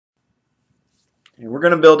And we're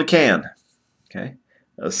going to build a can. Okay,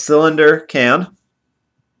 a cylinder can.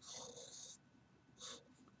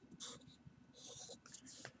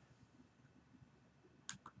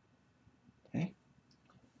 Okay.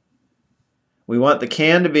 We want the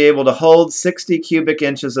can to be able to hold 60 cubic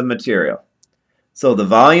inches of material. So the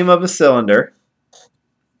volume of a cylinder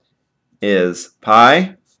is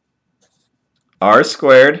pi r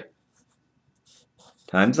squared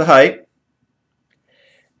times the height.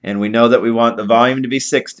 And we know that we want the volume to be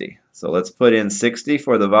 60. So let's put in 60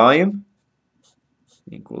 for the volume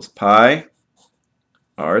equals pi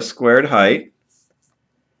r squared height.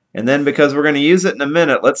 And then because we're going to use it in a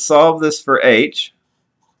minute, let's solve this for h.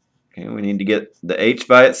 Okay, we need to get the h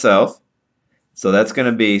by itself. So that's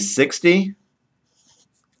going to be 60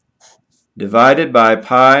 divided by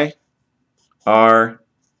pi r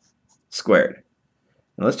squared.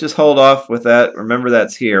 And let's just hold off with that. Remember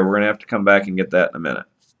that's here. We're going to have to come back and get that in a minute.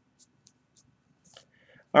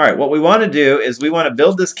 All right, what we want to do is we want to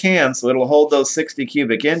build this can so it'll hold those 60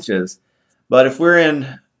 cubic inches. But if we're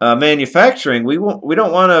in manufacturing, we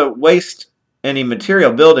don't want to waste any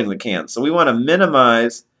material building the can. So we want to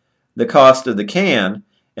minimize the cost of the can.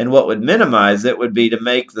 And what would minimize it would be to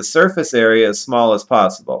make the surface area as small as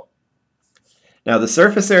possible. Now the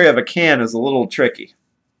surface area of a can is a little tricky.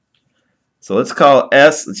 So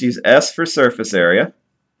let's use S for surface area.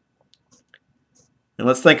 And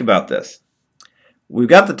let's think about this. We've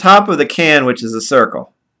got the top of the can, which is a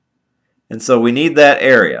circle. And so we need that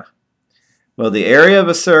area. Well, the area of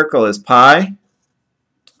a circle is pi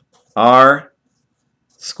r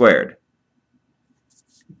squared.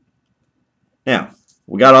 Now,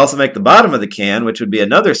 we got to also make the bottom of the can, which would be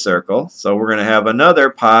another circle. So we're going to have another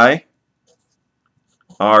pi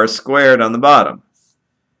r squared on the bottom.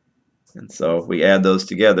 And so if we add those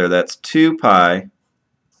together, that's 2 pi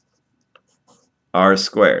r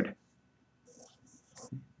squared.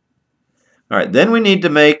 All right, then we need to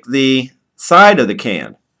make the side of the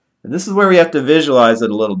can. And this is where we have to visualize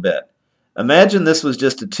it a little bit. Imagine this was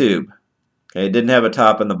just a tube. Okay, it didn't have a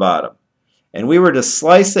top and the bottom. And we were to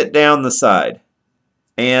slice it down the side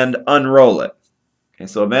and unroll it. Okay,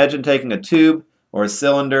 so imagine taking a tube or a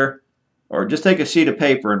cylinder, or just take a sheet of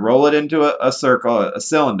paper and roll it into a circle, a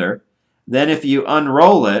cylinder. Then if you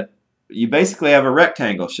unroll it, you basically have a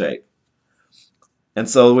rectangle shape. And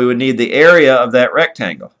so we would need the area of that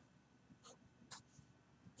rectangle.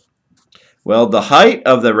 Well, the height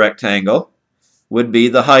of the rectangle would be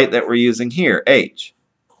the height that we're using here, h.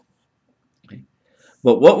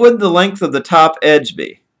 But what would the length of the top edge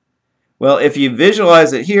be? Well, if you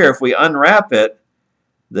visualize it here, if we unwrap it,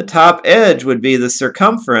 the top edge would be the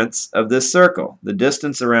circumference of this circle, the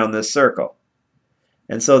distance around this circle.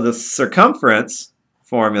 And so the circumference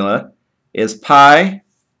formula is pi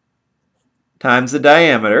times the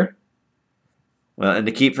diameter. Well, and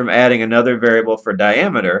to keep from adding another variable for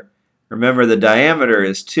diameter, remember the diameter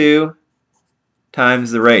is 2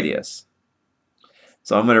 times the radius.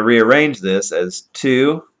 So I'm going to rearrange this as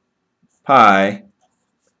 2 pi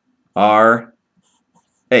r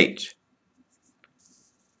h.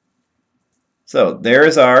 So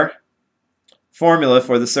there's our formula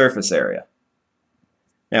for the surface area.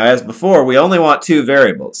 Now, as before, we only want 2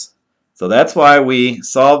 variables. So that's why we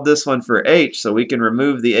solved this one for h, so we can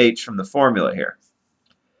remove the h from the formula here.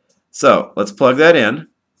 So let's plug that in.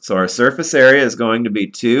 So our surface area is going to be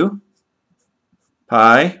 2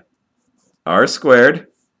 pi r squared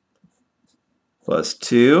plus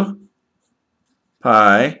 2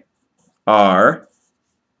 pi r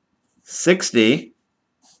 60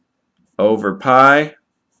 over pi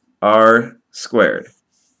r squared.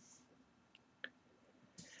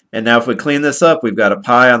 And now if we clean this up, we've got a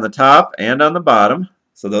pi on the top and on the bottom,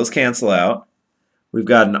 so those cancel out. We've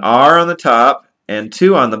got an r on the top and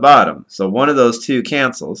 2 on the bottom, so one of those 2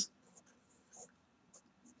 cancels.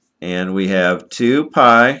 And we have 2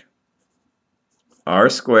 pi r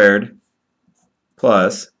squared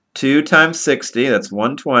plus 2 times 60, that's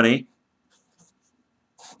 120,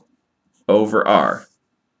 over r.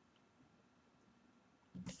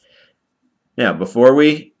 Now, before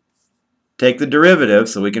we take the derivative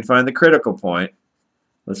so we can find the critical point,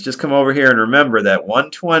 let's just come over here and remember that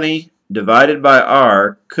 120 divided by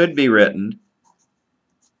r could be written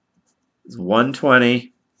as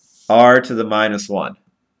 120 r to the minus 1.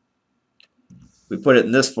 If we put it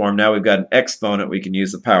in this form, now we've got an exponent, we can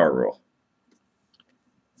use the power rule.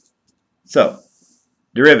 So,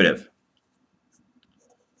 derivative.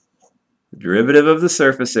 The derivative of the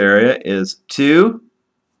surface area is 2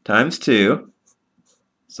 times 2,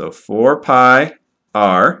 so 4 pi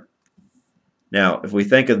r. Now, if we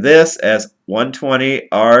think of this as 120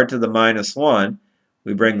 r to the minus 1,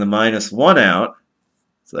 we bring the minus 1 out,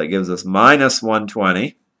 So that gives us minus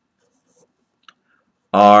 120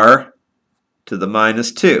 r to the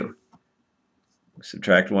minus 2.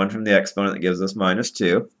 Subtract 1 from the exponent, that gives us minus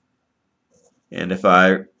 2. And if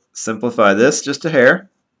I simplify this just a hair,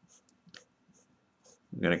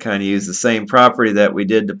 I'm going to kind of use the same property that we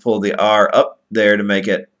did to pull the r up there to make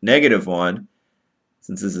it negative 1.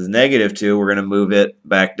 Since this is negative 2, we're going to move it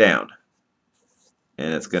back down.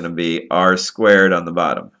 And it's going to be r squared on the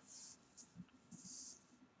bottom.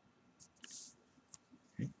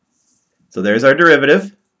 So there's our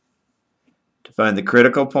derivative. To find the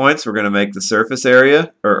critical points, we're going to make the surface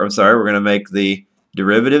area, or I'm sorry, we're going to make the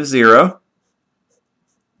derivative 0.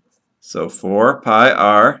 So 4 pi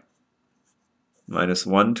r minus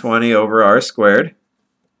 120 over r squared.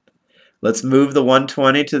 Let's move the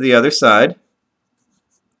 120 to the other side.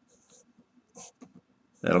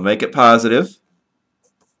 That'll make it positive.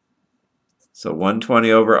 So 120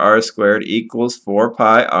 over r squared equals 4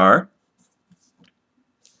 pi r.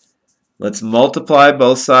 Let's multiply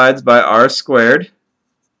both sides by r squared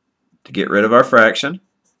to get rid of our fraction.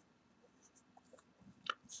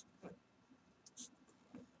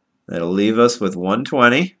 That'll leave us with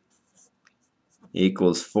 120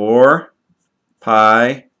 equals 4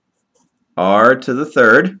 pi r to the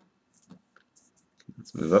third.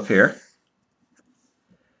 Let's move up here.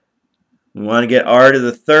 We want to get r to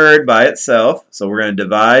the third by itself, so we're going to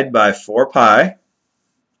divide by 4 pi.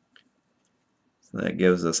 So that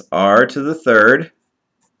gives us r to the third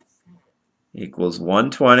equals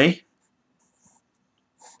 120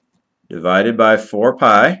 divided by 4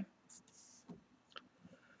 pi.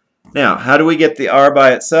 Now, how do we get the r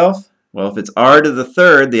by itself? Well, if it's r to the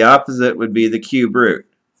third, the opposite would be the cube root.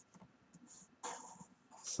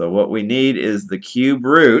 So what we need is the cube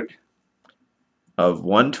root of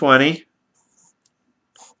 120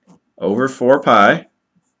 over 4 pi.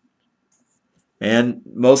 And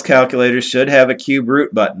most calculators should have a cube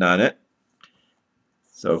root button on it.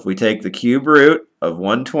 So if we take the cube root of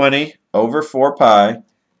 120 over 4 pi,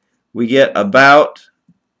 we get about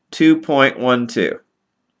 2.12.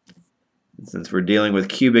 Since we're dealing with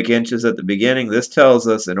cubic inches at the beginning, this tells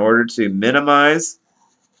us in order to minimize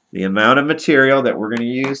the amount of material that we're going to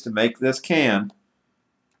use to make this can,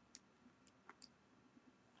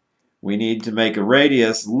 we need to make a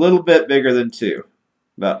radius a little bit bigger than 2,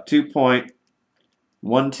 about 2.12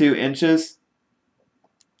 inches,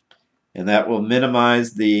 and that will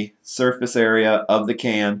minimize the surface area of the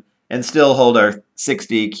can and still hold our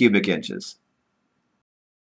 60 cubic inches.